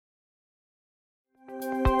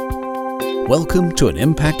Welcome to an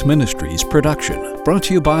Impact Ministries production, brought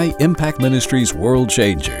to you by Impact Ministries World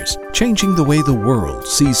Changers, changing the way the world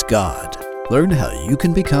sees God. Learn how you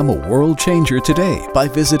can become a world changer today by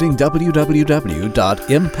visiting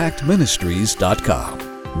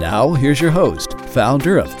www.impactministries.com. Now, here's your host,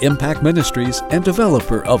 founder of Impact Ministries and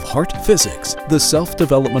developer of Heart Physics, the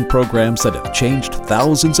self-development programs that have changed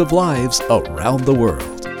thousands of lives around the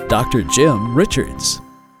world, Dr. Jim Richards.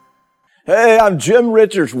 Hey, I'm Jim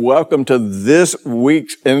Richards. Welcome to this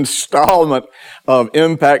week's installment of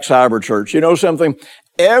Impact Cyber Church. You know something?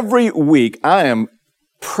 Every week I am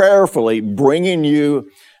prayerfully bringing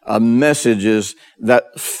you messages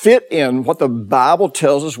that fit in what the Bible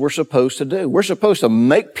tells us we're supposed to do. We're supposed to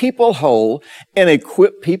make people whole and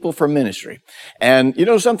equip people for ministry. And you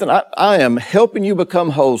know something? I am helping you become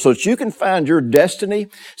whole so that you can find your destiny,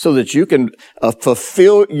 so that you can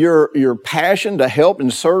fulfill your passion to help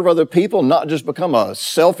and serve other people, not just become a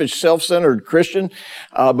selfish, self-centered Christian,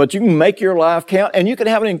 but you can make your life count and you can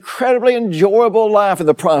have an incredibly enjoyable life in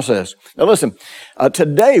the process. Now listen,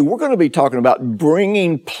 today we're going to be talking about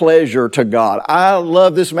bringing pleasure to God. I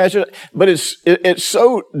love this message, but it's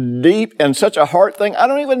so deep and such a hard thing. I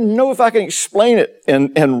don't even know if I can explain it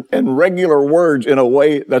in regular words in a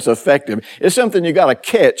way that's effective. It's something you got to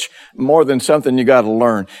catch more than something you got to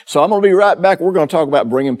learn. So I'm going to be right back. We're going to talk about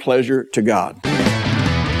bringing pleasure to God.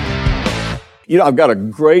 You know, I've got a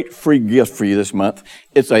great free gift for you this month.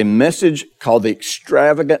 It's a message called The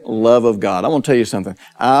Extravagant Love of God. I'm going to tell you something.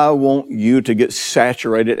 I want you to get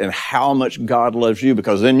saturated in how much God loves you,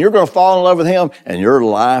 because then you're going to fall in love with Him and your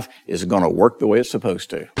life is going to work the way it's supposed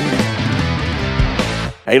to.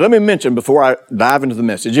 Hey, let me mention before I dive into the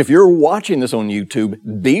message, if you're watching this on YouTube,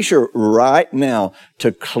 be sure right now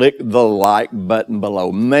to click the like button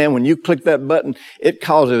below. Man, when you click that button, it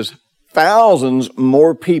causes thousands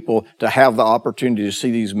more people to have the opportunity to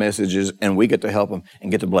see these messages, and we get to help them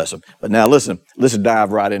and get to bless them. But now listen, let's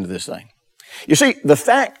dive right into this thing. You see, the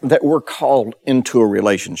fact that we're called into a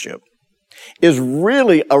relationship is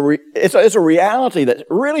really it's a reality that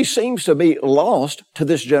really seems to be lost to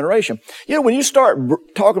this generation. You know, when you start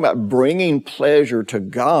talking about bringing pleasure to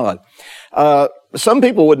God, some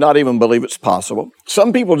people would not even believe it's possible.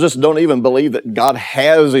 Some people just don't even believe that God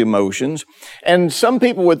has emotions. And some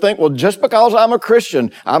people would think, well, just because I'm a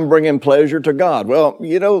Christian, I'm bringing pleasure to God. Well,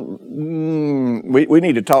 you know, we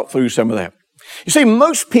need to talk through some of that. You see,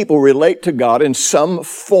 most people relate to God in some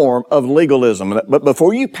form of legalism. But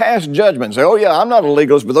before you pass judgment and say, oh yeah, I'm not a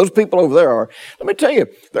legalist, but those people over there are, let me tell you,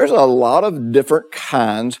 there's a lot of different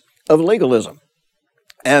kinds of legalism.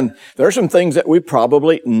 And there are some things that we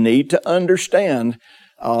probably need to understand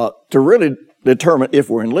to really determine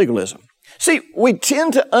if we're in legalism. See, we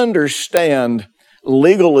tend to understand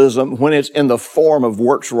legalism when it's in the form of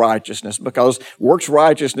works righteousness, because works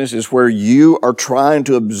righteousness is where you are trying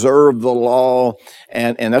to observe the law,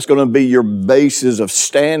 and that's going to be your basis of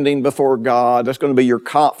standing before God. That's going to be your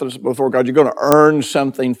confidence before God. You're going to earn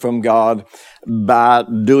something from God by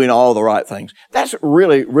doing all the right things. That's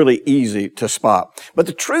really, really easy to spot. But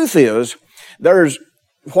the truth is, there's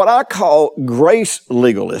what I call grace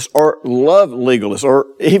legalists, or love legalists, or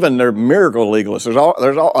even they're miracle legalists.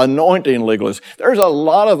 There's all anointing legalists. There's a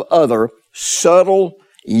lot of other subtle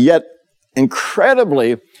yet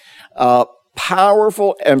incredibly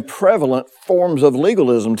powerful and prevalent forms of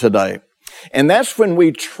legalism today. And that's when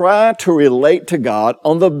we try to relate to God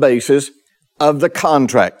on the basis of the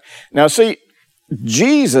contract. Now see,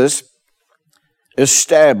 Jesus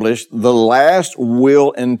established the last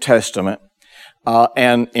will and testament.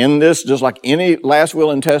 And in this, just like any last will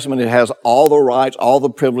and testament, it has all the rights, all the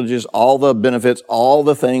privileges, all the benefits, all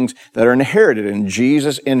the things that are inherited. And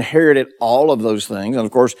Jesus inherited all of those things. And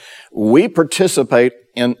of course, we participate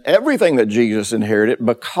in everything that Jesus inherited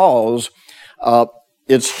because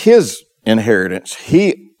it's His inheritance.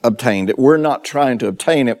 He obtained it. We're not trying to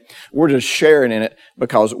obtain it. We're just sharing in it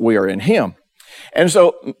because we are in Him. And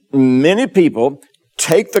so many people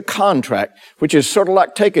take the contract, which is sort of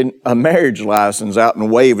like taking a marriage license out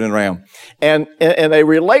and waving it around. And they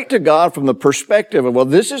relate to God from the perspective of, well,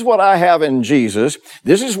 this is what I have in Jesus.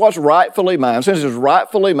 This is what's rightfully mine. Since it's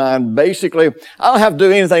rightfully mine, basically, I don't have to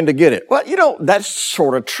do anything to get it. Well, you know, that's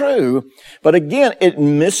sort of true. But again, it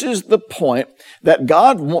misses the point that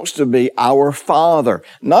God wants to be our Father.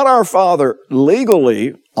 Not our Father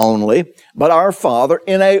legally only, but our Father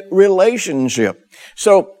in a relationship.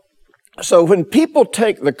 So when people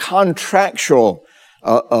take the contractual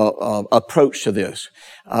approach to this,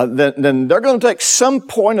 then they're going to take some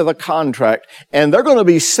point of the contract and they're going to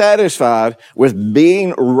be satisfied with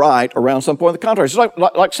being right around some point of the contract. It's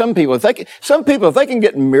like some people. If they can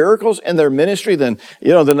get miracles in their ministry, then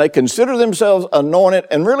they consider themselves anointed,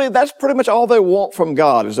 and really that's pretty much all they want from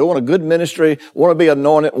God. Is they want a good ministry, want to be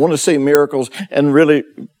anointed, want to see miracles, and really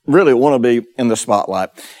want to be in the spotlight.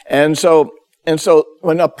 And so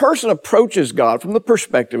when a person approaches God from the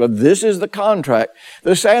perspective of this is the contract,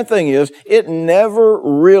 the sad thing is it never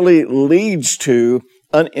really leads to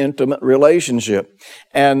an intimate relationship.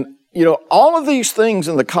 And, all of these things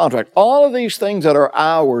in the contract, all of these things that are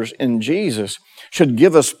ours in Jesus should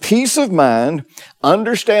give us peace of mind,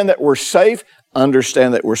 understand that we're safe,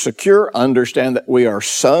 understand that we're secure, understand that we are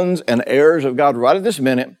sons and heirs of God right at this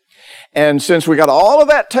minute. And since we got all of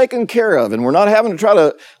that taken care of, and we're not having to try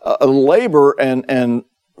to labor and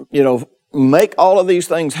make all of these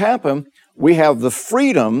things happen, we have the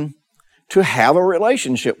freedom to have a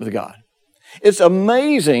relationship with God. It's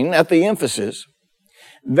amazing at the emphasis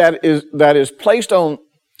that is placed on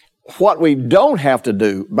what we don't have to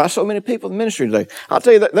do by so many people in the ministry today. I'll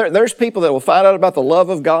tell you that there's people that will find out about the love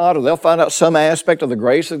of God, or they'll find out some aspect of the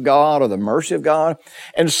grace of God or the mercy of God,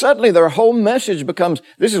 and suddenly their whole message becomes,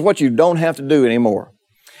 this is what you don't have to do anymore.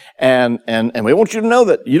 And we want you to know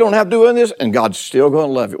that you don't have to do this, and God's still going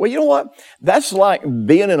to love you. Well, you know what? That's like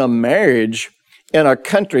being in a marriage in a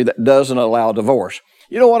country that doesn't allow divorce.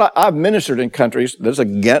 You know what? I've ministered in countries that's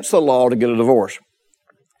against the law to get a divorce.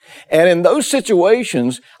 And in those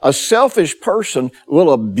situations, a selfish person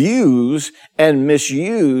will abuse and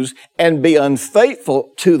misuse and be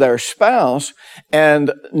unfaithful to their spouse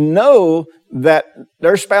and know that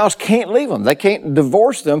their spouse can't leave them. They can't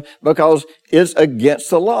divorce them because it's against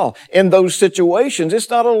the law. In those situations, it's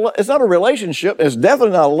not a relationship. It's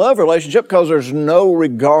definitely not a love relationship because there's no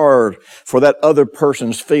regard for that other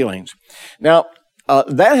person's feelings. Now,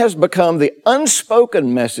 that has become the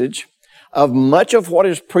unspoken message of much of what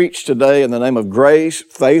is preached today in the name of grace,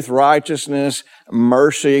 faith, righteousness,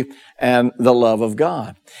 mercy, and the love of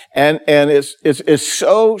God. And it's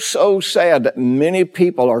so sad that many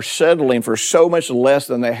people are settling for so much less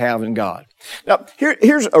than they have in God. Now,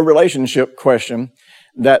 here's a relationship question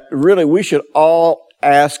that really we should all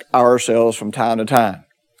ask ourselves from time to time.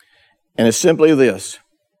 And it's simply this.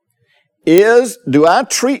 Do I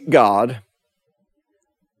treat God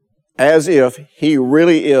as if He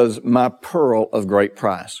really is my pearl of great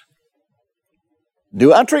price?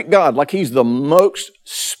 Do I treat God like He's the most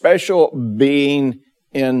special being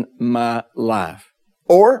in my life?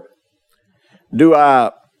 Or do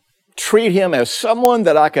I treat Him as someone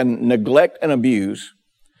that I can neglect and abuse,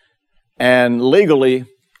 and legally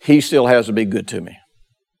He still has to be good to me?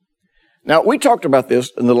 Now, we talked about this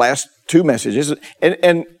in the last two messages,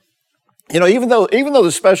 and even though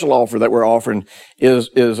the special offer that we're offering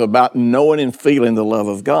is about knowing and feeling the love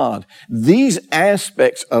of God, these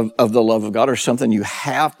aspects of the love of God are something you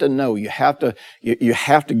have to know. You have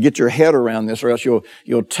to get your head around this, or else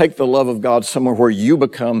you'll take the love of God somewhere where you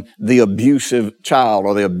become the abusive child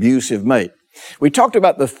or the abusive mate. We talked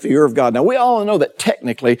about the fear of God. Now, we all know that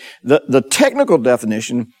technically, the technical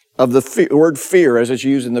definition of the word fear, as it's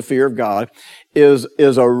used in the fear of God, is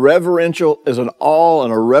an awe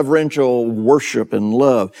and a reverential worship and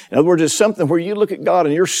love. In other words, it's something where you look at God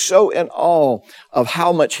and you're so in awe of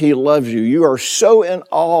how much He loves you. You are so in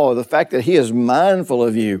awe of the fact that He is mindful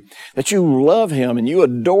of you, that you love Him and you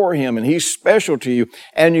adore Him and He's special to you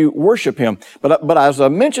and you worship Him. But as I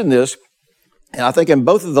mentioned this, and I think in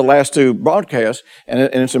both of the last two broadcasts, and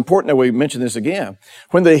it's important that we mention this again,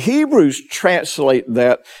 when the Hebrews translate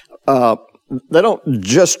that, they don't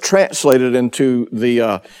just translate it into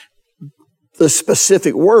the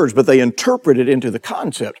specific words, but they interpret it into the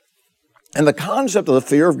concept. And the concept of the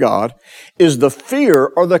fear of God is the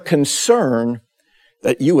fear or the concern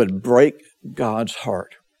that you would break God's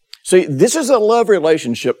heart. See, this is a love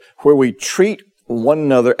relationship where we treat one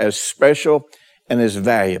another as special and as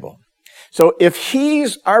valuable. So if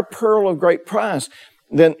He's our pearl of great price,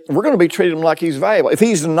 then we're going to be treating Him like He's valuable. If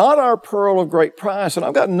He's not our pearl of great price, and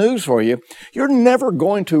I've got news for you, you're never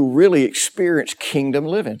going to really experience kingdom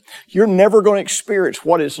living. You're never going to experience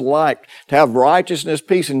what it's like to have righteousness,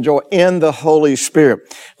 peace, and joy in the Holy Spirit.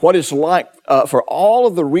 What it's like for all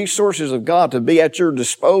of the resources of God to be at your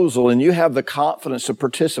disposal, and you have the confidence to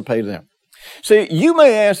participate in them. See, you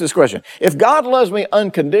may ask this question, if God loves me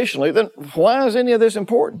unconditionally, then why is any of this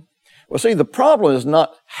important? Well, see, the problem is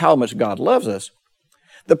not how much God loves us.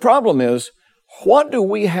 The problem is, what do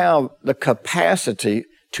we have the capacity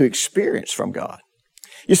to experience from God?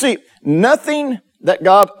 You see, nothing that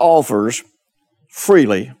God offers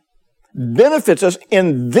freely benefits us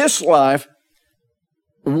in this life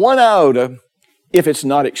one iota if it's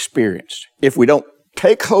not experienced. If we don't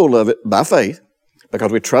take hold of it by faith,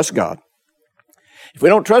 because we trust God. If we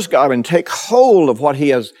don't trust God and take hold of what He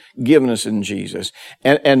has given us in Jesus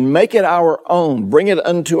and make it our own, bring it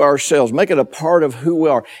unto ourselves, make it a part of who we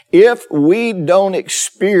are, if we don't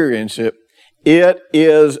experience it, it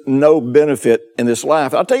is no benefit in this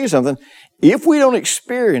life. I'll tell you something. If we don't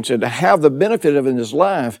experience it, to have the benefit of it in this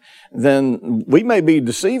life, then we may be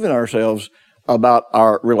deceiving ourselves about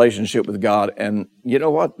our relationship with God. And you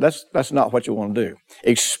know what? That's not what you want to do.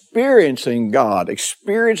 Experiencing God,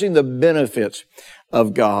 experiencing the benefits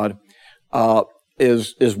of God,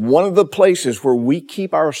 is one of the places where we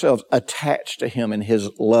keep ourselves attached to Him and His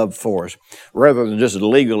love for us, rather than just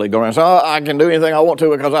legally going around saying, "Oh, I can do anything I want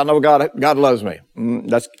to because I know God loves me."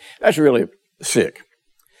 That's really sick.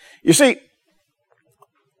 You see,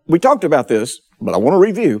 we talked about this, but I want to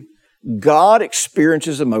review. God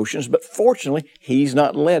experiences emotions, but fortunately, He's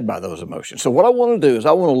not led by those emotions. So what I want to do is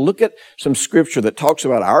I want to look at some scripture that talks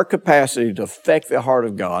about our capacity to affect the heart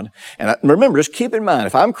of God. And remember, just keep in mind,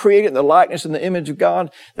 if I'm created in the likeness and the image of God,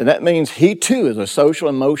 then that means He too is a social,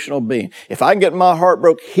 emotional being. If I can get my heart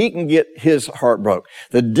broke, He can get His heart broke.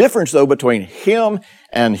 The difference, though, between Him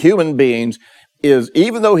and human beings is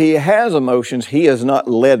even though He has emotions, He is not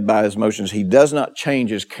led by His emotions. He does not change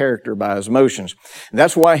His character by His emotions. And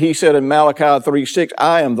that's why He said in Malachi 3:6,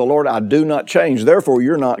 "I am the Lord, I do not change. Therefore,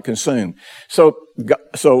 you're not consumed." So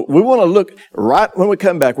we want to look, right when we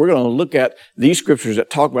come back, we're going to look at these scriptures that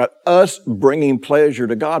talk about us bringing pleasure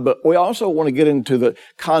to God. But we also want to get into the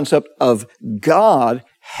concept of God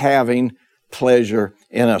having pleasure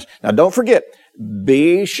in us. Now, don't forget,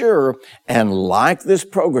 be sure and like this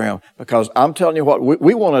program, because I'm telling you what,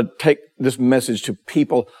 we want to take this message to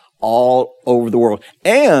people all over the world.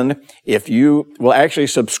 And if you will actually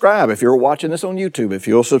subscribe, if you're watching this on YouTube, if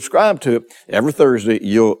you'll subscribe to it, every Thursday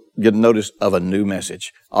you'll get notice of a new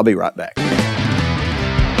message. I'll be right back.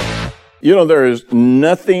 You know, there is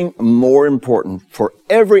nothing more important for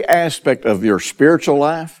every aspect of your spiritual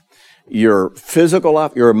life, your physical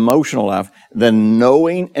life, your emotional life, than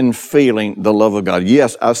knowing and feeling the love of God.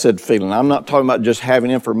 Yes, I said feeling. I'm not talking about just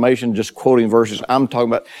having information, just quoting verses. I'm talking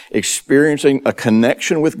about experiencing a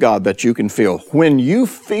connection with God that you can feel. When you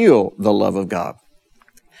feel the love of God,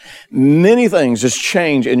 many things just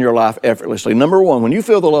change in your life effortlessly. Number one, when you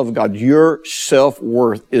feel the love of God, your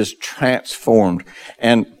self-worth is transformed,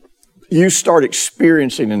 and you start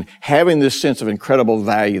experiencing and having this sense of incredible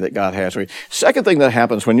value that God has for you. Second thing that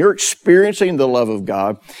happens when you're experiencing the love of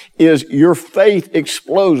God is your faith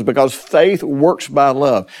explodes, because faith works by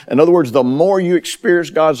love. In other words, the more you experience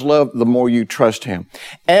God's love, the more you trust Him.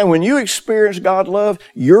 And when you experience God's love,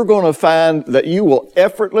 you're going to find that you will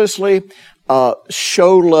effortlessly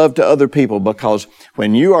show love to other people, because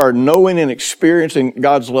when you are knowing and experiencing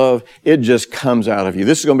God's love, it just comes out of you.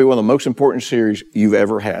 This is going to be one of the most important series you've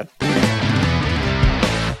ever had.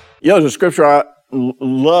 You know, there's a scripture I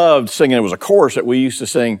loved singing. It was a chorus that we used to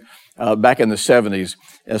sing back in the 70s.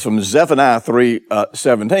 It's from Zephaniah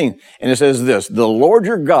 3:17. And it says this: "The Lord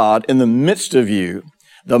your God in the midst of you,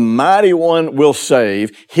 the mighty one will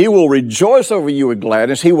save. He will rejoice over you with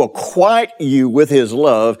gladness. He will quiet you with His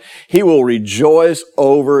love. He will rejoice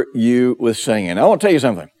over you with singing." I want to tell you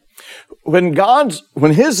something.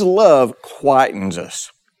 When His love quietens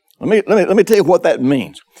us, let me tell you what that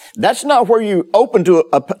means. That's not where you open to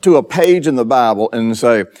a page in the Bible and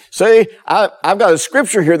say, "See, I've got a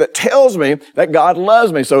scripture here that tells me that God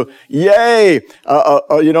loves me. So, yay!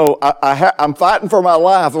 I'm fighting for my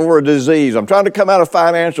life over a disease. I'm trying to come out of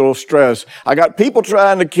financial stress. I got people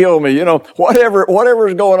trying to kill me. You know, whatever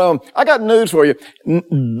is going on. I got news for you.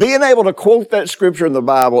 Being able to quote that scripture in the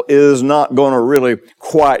Bible is not going to really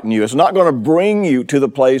quieten you. It's not going to bring you to the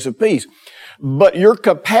place of peace. But your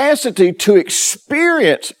capacity to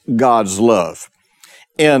experience God's love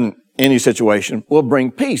in any situation will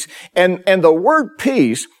bring peace. And the word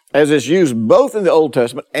peace, as it's used both in the Old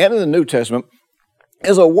Testament and in the New Testament,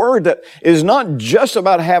 is a word that is not just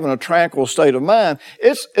about having a tranquil state of mind.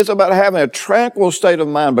 It's about having a tranquil state of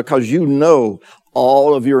mind because you know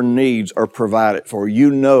all of your needs are provided for.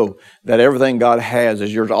 You know that everything God has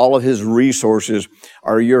is yours. All of His resources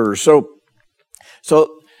are yours. So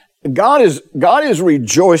God is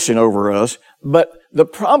rejoicing over us But the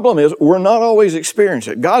problem is we're not always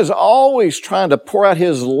experiencing it. God is always trying to pour out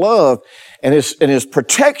His love and His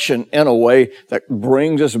protection in a way that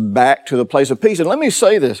brings us back to the place of peace. And let me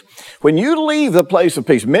say this. When you leave the place of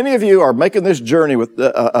peace, many of you are making this journey with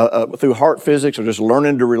through heart physics or just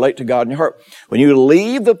learning to relate to God in your heart. When you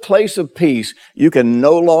leave the place of peace, you can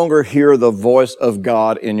no longer hear the voice of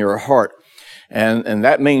God in your heart. And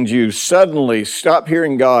that means you suddenly stop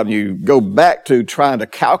hearing God. You go back to trying to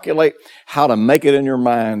calculate how to make it in your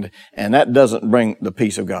mind, and that doesn't bring the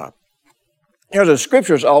peace of God. You know, the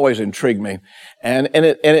scriptures always intrigue me, and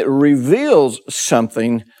it reveals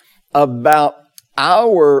something about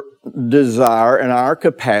our desire and our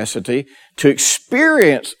capacity to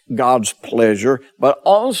experience God's pleasure, but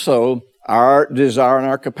also our desire and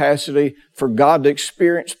our capacity for God to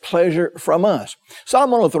experience pleasure from us.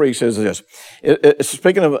 Psalm 103 says this,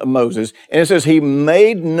 speaking of Moses, and it says, He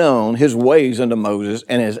made known His ways unto Moses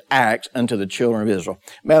and His acts unto the children of Israel.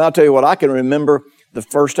 Man, I'll tell you what, I can remember the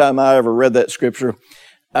first time I ever read that scripture.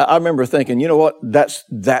 I remember thinking, you know what, that's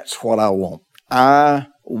what I want. I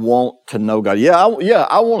want to know God. I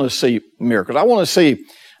want to see miracles. I want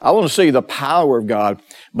to see the power of God.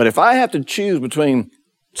 But if I have to choose between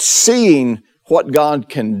seeing what God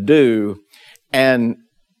can do and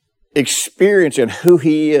experiencing who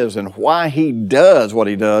He is and why He does what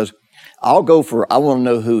He does, I'll go for, I want to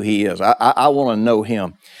know who He is. I want to know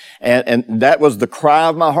Him. And that was the cry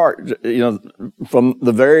of my heart, you know, from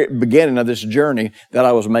the very beginning of this journey that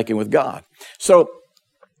I was making with God. So,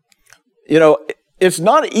 you know, it's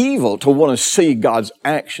not evil to want to see God's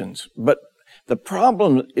actions, but the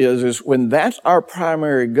problem is when that's our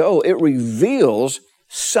primary goal, it reveals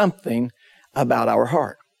something about our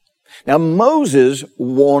heart. Now, Moses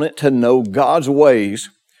wanted to know God's ways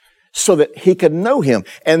so that he could know Him.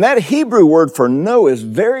 And that Hebrew word for know is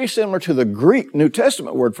very similar to the Greek New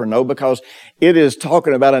Testament word for know because it is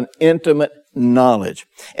talking about an intimate knowledge.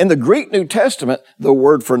 In the Greek New Testament, the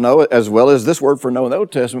word for know, as well as this word for know in the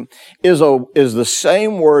Old Testament, is the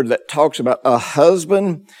same word that talks about a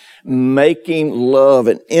husband making love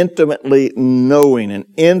and intimately knowing and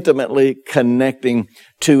intimately connecting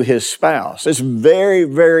to his spouse. It's very,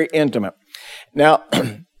 very intimate. Now,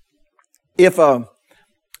 if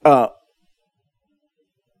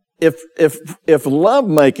love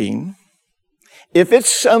making, if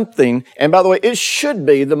it's something, and by the way, it should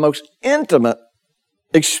be the most intimate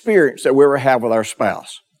experience that we ever have with our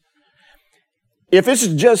spouse. If it's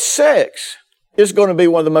just sex, it's going to be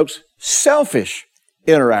one of the most selfish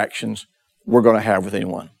interactions we're going to have with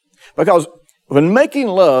anyone. Because when making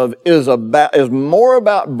love is more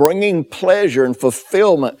about bringing pleasure and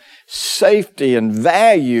fulfillment, safety and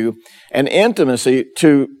value and intimacy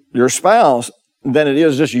to your spouse than it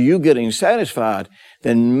is just you getting satisfied,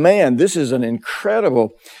 then man, this is an incredible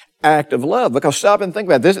act of love. Because stop and think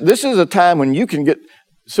about it. This is a time when you can get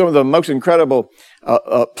some of the most incredible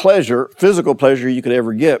pleasure, physical pleasure you could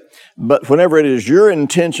ever get. But whenever it is your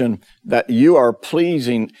intention that you are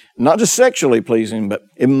pleasing, not just sexually pleasing, but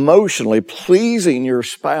emotionally pleasing your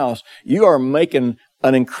spouse, you are making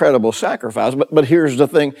an incredible sacrifice. But here's the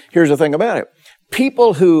thing about it.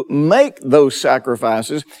 People who make those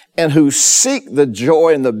sacrifices and who seek the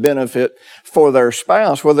joy and the benefit for their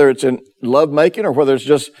spouse, whether it's in lovemaking or whether it's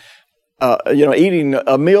just eating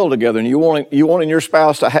a meal together, and you wanting your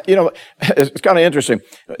spouse to it's kind of interesting.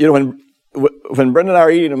 When Brenda and I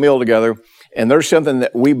are eating a meal together, and there's something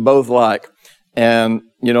that we both like, and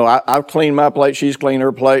I've cleaned my plate, she's cleaned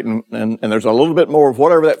her plate, and there's a little bit more of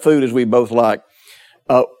whatever that food is we both like.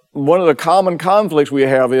 One of the common conflicts we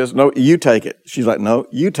have is, no, you take it. She's like, no,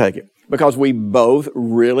 you take it. Because we both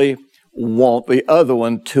really want the other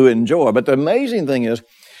one to enjoy. But the amazing thing is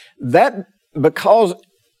that because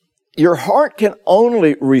your heart can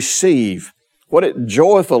only receive what it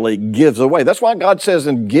joyfully gives away. That's why God says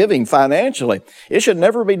in giving financially, it should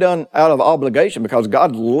never be done out of obligation because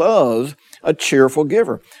God loves a cheerful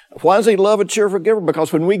giver. Why does He love a cheerful giver?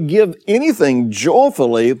 Because when we give anything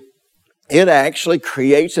joyfully, it actually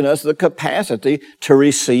creates in us the capacity to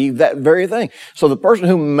receive that very thing. So the person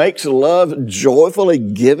who makes love joyfully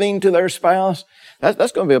giving to their spouse,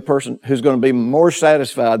 that's going to be a person who's going to be more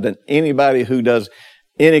satisfied than anybody who does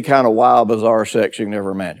any kind of wild, bizarre sex you can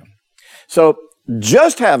ever imagine. So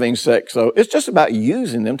just having sex, though, it's just about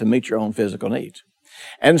using them to meet your own physical needs.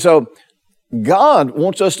 And so God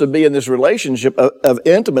wants us to be in this relationship of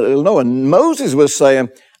intimate knowing. Moses was saying,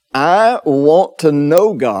 I want to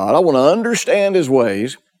know God. I want to understand His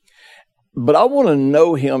ways, but I want to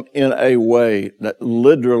know Him in a way that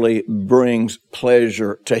literally brings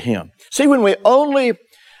pleasure to Him. See, when we only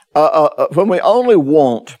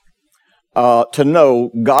want to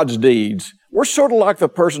know God's deeds, we're sort of like the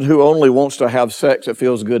person who only wants to have sex that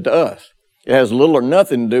feels good to us. It has little or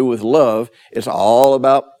nothing to do with love. It's all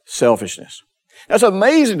about selfishness. That's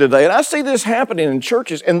amazing today, and I see this happening in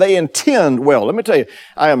churches, and they intend well. Let me tell you,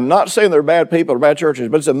 I am not saying they're bad people or bad churches,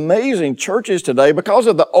 but it's amazing churches today, because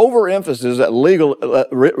of the overemphasis that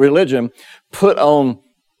religion put on,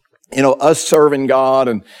 us serving God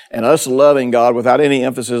and us loving God without any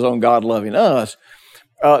emphasis on God loving us.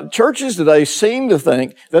 Churches today seem to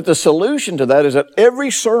think that the solution to that is that every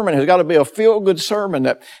sermon has got to be a feel-good sermon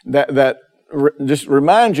that just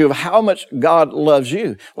reminds you of how much God loves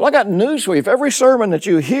you. Well, I got news for you. If every sermon that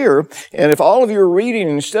you hear, and if all of your reading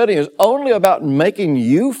and studying is only about making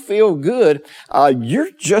you feel good,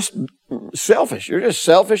 you're just selfish. You're just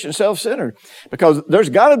selfish and self-centered. Because there's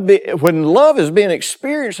got to be, when love is being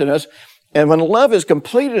experienced in us, and when love is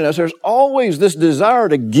completed in us, there's always this desire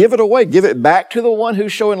to give it away, give it back to the one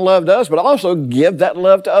who's showing love to us, but also give that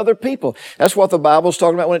love to other people. That's what the Bible's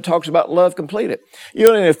talking about when it talks about love completed.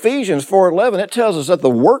 In Ephesians 4:11, it tells us that the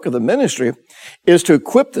work of the ministry is to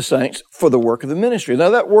equip the saints for the work of the ministry. Now,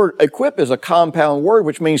 that word equip is a compound word,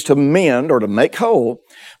 which means to mend or to make whole,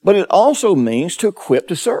 but it also means to equip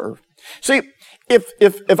to serve. See,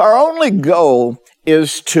 if our only goal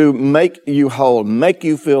is to make you whole, make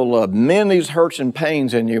you feel loved, mend these hurts and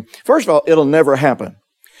pains in you, first of all, it'll never happen.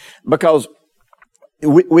 Because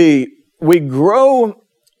we grow,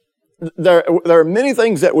 there are many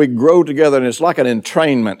things that we grow together, and it's like an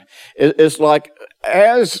entrainment. It's like,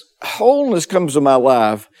 as wholeness comes to my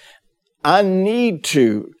life, I need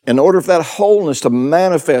to, in order for that wholeness to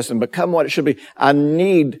manifest and become what it should be, I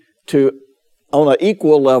need to, on an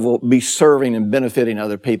equal level, be serving and benefiting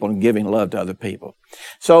other people and giving love to other people.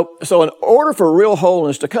 So in order for real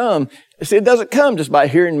wholeness to come, see, it doesn't come just by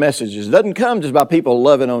hearing messages. It doesn't come just by people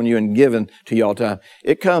loving on you and giving to you all the time.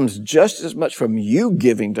 It comes just as much from you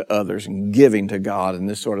giving to others and giving to God and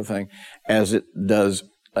this sort of thing as it does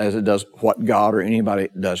what God or anybody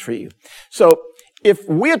does for you. So if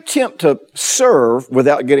we attempt to serve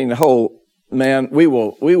without getting the whole, man, we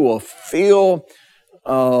will fill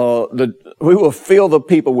the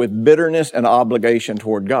people with bitterness and obligation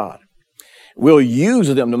toward God. We'll use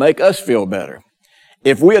them to make us feel better.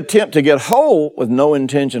 If we attempt to get whole with no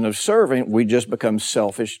intention of serving, we just become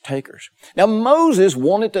selfish takers. Now, Moses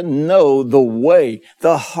wanted to know the way,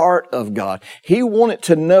 the heart of God. He wanted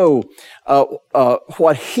to know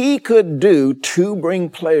what he could do to bring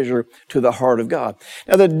pleasure to the heart of God.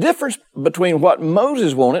 Now, the difference between what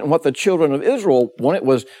Moses wanted and what the children of Israel wanted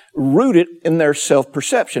was rooted in their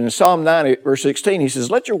self-perception. In Psalm 90, verse 16, he says,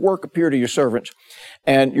 "Let your work appear to your servants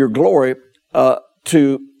and your glory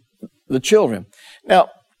to the children." Now,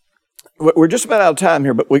 we're just about out of time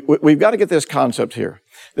here, but we've got to get this concept here.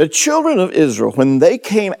 The children of Israel, when they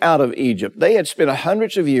came out of Egypt, they had spent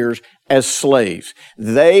hundreds of years as slaves.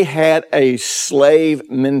 They had a slave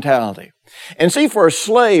mentality. And see, for a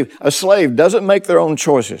slave doesn't make their own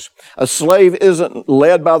choices. A slave isn't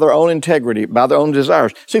led by their own integrity, by their own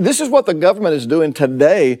desires. See, this is what the government is doing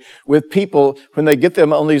today with people when they get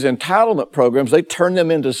them on these entitlement programs. They turn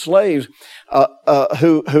them into slaves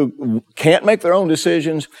who can't make their own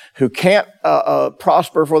decisions, who can't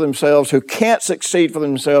prosper for themselves, who can't succeed for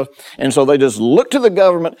themselves. And so they just look to the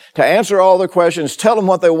government to answer all their questions, tell them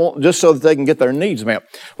what they want just so that they can get their needs met.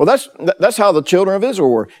 Well, that's how the children of Israel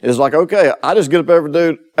were. It's like, okay, I just get up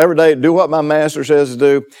every day, do what my master says to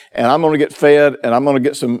do, and I'm going to get fed, and I'm going to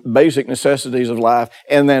get some basic necessities of life,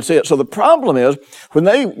 and that's it. So the problem is, when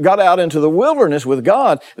they got out into the wilderness with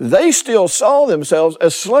God, they still saw themselves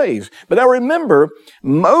as slaves. But now remember,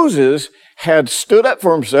 Moses had stood up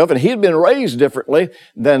for himself, and he had been raised differently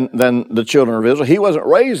than the children of Israel. He wasn't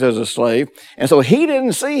raised as a slave, and so he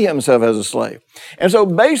didn't see himself as a slave. And so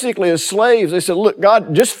basically, as slaves, they said, look,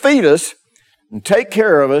 God, just feed us and take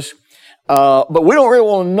care of us, but we don't really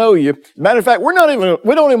want to know you. Matter of fact, we don't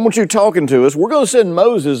even want you talking to us. We're going to send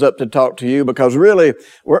Moses up to talk to you because really,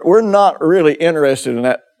 we're not really interested in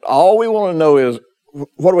that. All we want to know is,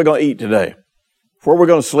 what are we going to eat today? Where are we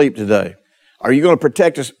going to sleep today? Are you going to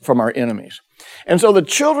protect us from our enemies? And so the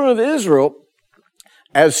children of Israel,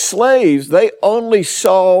 as slaves, they only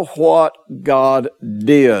saw what God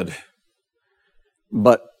did.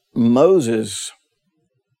 But Moses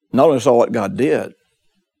not only saw what God did,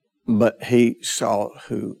 but he saw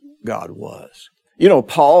who God was. You know,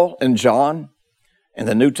 Paul and John in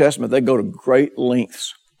the New Testament, they go to great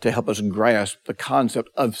lengths to help us grasp the concept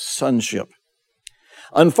of sonship.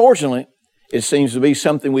 Unfortunately, it seems to be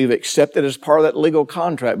something we've accepted as part of that legal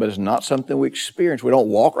contract, but it's not something we experience. We don't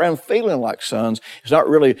walk around feeling like sons. It's not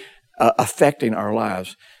really affecting our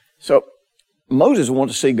lives. So Moses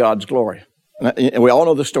wanted to see God's glory. And we all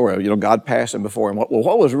know the story, God passed him before him.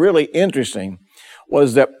 What was really interesting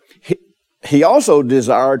was that he also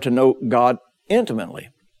desired to know God intimately.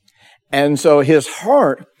 And so his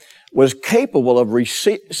heart was capable of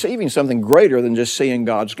receiving something greater than just seeing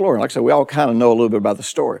God's glory. Like I said, we all kind of know a little bit about the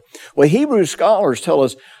story. Well, Hebrew scholars tell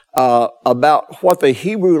us about what the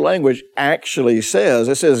Hebrew language actually says.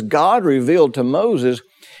 It says, God revealed to Moses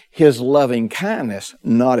his loving kindness,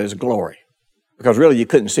 not his glory. Because really you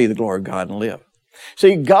couldn't see the glory of God and live.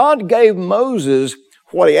 See, God gave Moses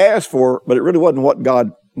what he asked for, but it really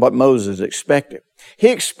wasn't what Moses expected. He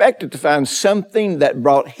expected to find something that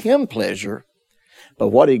brought him pleasure, but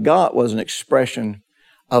what he got was an expression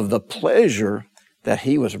of the pleasure that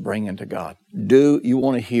he was bringing to God. Do you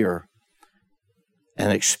want to hear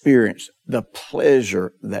and experience the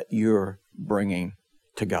pleasure that you're bringing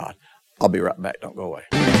to God? I'll be right back. Don't go away.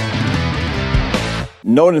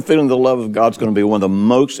 Knowing and feeling the love of God is going to be one of the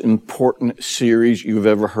most important series you've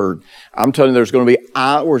ever heard. I'm telling you, there's going to be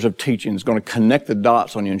hours of teaching that's going to connect the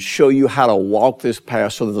dots on you and show you how to walk this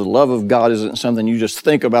path so that the love of God isn't something you just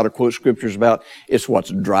think about or quote scriptures about. It's what's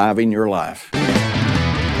driving your life.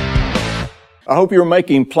 I hope you're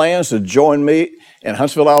making plans to join me in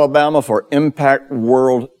Huntsville, Alabama for Impact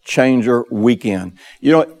World Changer Weekend.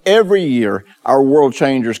 Every year our World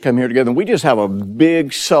Changers come here together and we just have a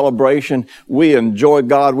big celebration. We enjoy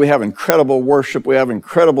God. We have incredible worship. We have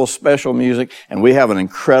incredible special music, and we have an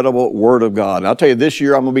incredible Word of God. And I'll tell you, this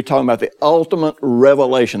year I'm going to be talking about the ultimate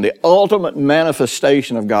revelation, the ultimate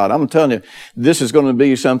manifestation of God. I'm telling you, this is going to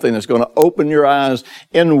be something that's going to open your eyes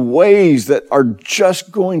in ways that are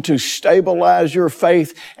just going to stabilize your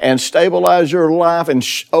faith and stabilize your life and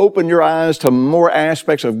open your eyes to more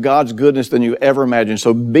aspects of God's goodness than you ever imagined.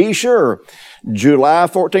 So be sure, July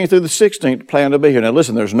 14th through the 16th, plan to be here. Now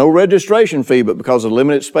listen, there's no registration fee, but because of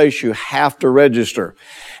limited space, you have to register.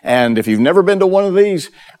 And if you've never been to one of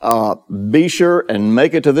these, be sure and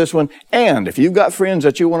make it to this one. And if you've got friends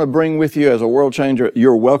that you want to bring with you as a world changer,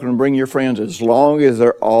 you're welcome to bring your friends as long as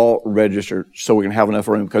they're all registered so we can have enough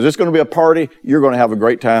room. Because it's going to be a party. You're going to have a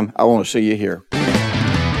great time. I want to see you here.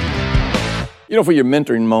 For your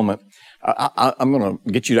mentoring moment, I'm going to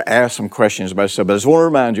get you to ask some questions about yourself, but I just want to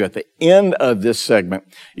remind you at the end of this segment,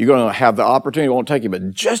 you're going to have the opportunity, it won't take you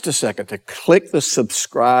but just a second, to click the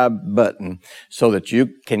subscribe button so that you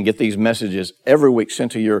can get these messages every week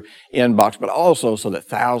sent to your inbox, but also so that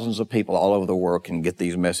thousands of people all over the world can get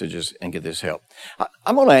these messages and get this help.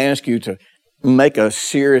 I'm going to ask you to make a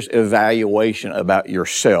serious evaluation about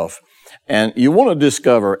yourself, and you want to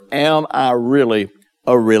discover, am I really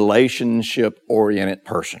a relationship-oriented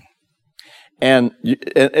person? And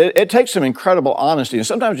it takes some incredible honesty, and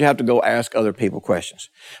sometimes you have to go ask other people questions.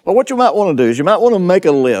 But what you might want to do is you might want to make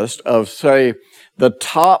a list of, say, the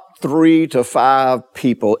top 3 to 5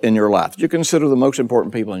 people in your life. You consider the most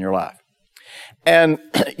important people in your life. And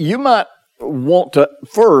you might want to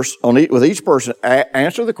first, with each person,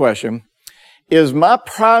 answer the question, is my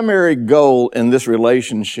primary goal in this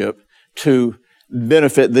relationship to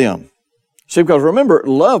benefit them? See, because remember,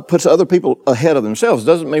 love puts other people ahead of themselves. It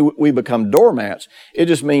doesn't mean we become doormats. It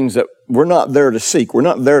just means that we're not there to seek. We're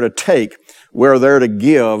not there to take. We're there to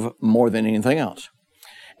give more than anything else.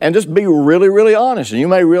 And just be really, really honest. And you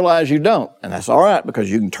may realize you don't. And that's all right,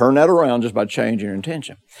 because you can turn that around just by changing your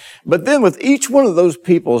intention. But then with each one of those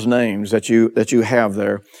people's names that you have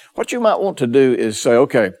there, what you might want to do is say,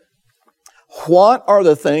 okay, what are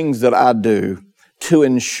the things that I do to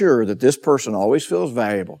ensure that this person always feels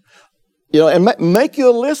valuable? And make you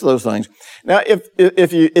a list of those things. Now,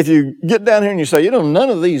 if you get down here and you say, none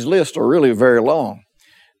of these lists are really very long,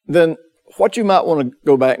 then what you might want to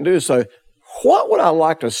go back and do is say, what would I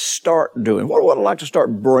like to start doing? What would I like to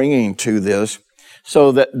start bringing to this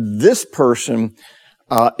so that this person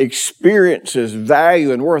experiences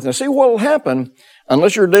value and worth? Now, see what will happen,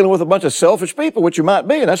 unless you're dealing with a bunch of selfish people, which you might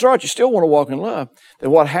be, and that's all right, you still want to walk in love,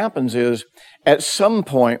 then what happens is, at some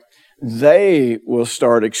point, they will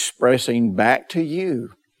start expressing back to you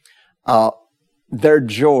their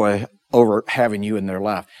joy over having you in their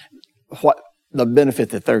life, what the benefit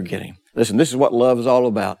that they're getting. Listen, this is what love is all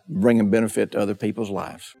about, bringing benefit to other people's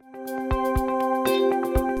lives.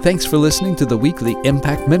 Thanks for listening to the weekly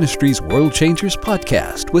Impact Ministries World Changers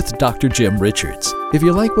podcast with Dr. Jim Richards. If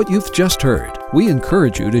you like what you've just heard, we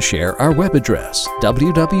encourage you to share our web address,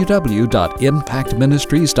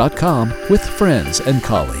 www.impactministries.com, with friends and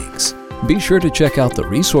colleagues. Be sure to check out the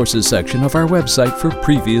resources section of our website for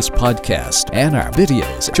previous podcasts and our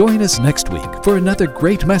videos. Join us next week for another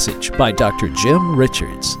great message by Dr. Jim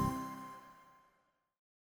Richards.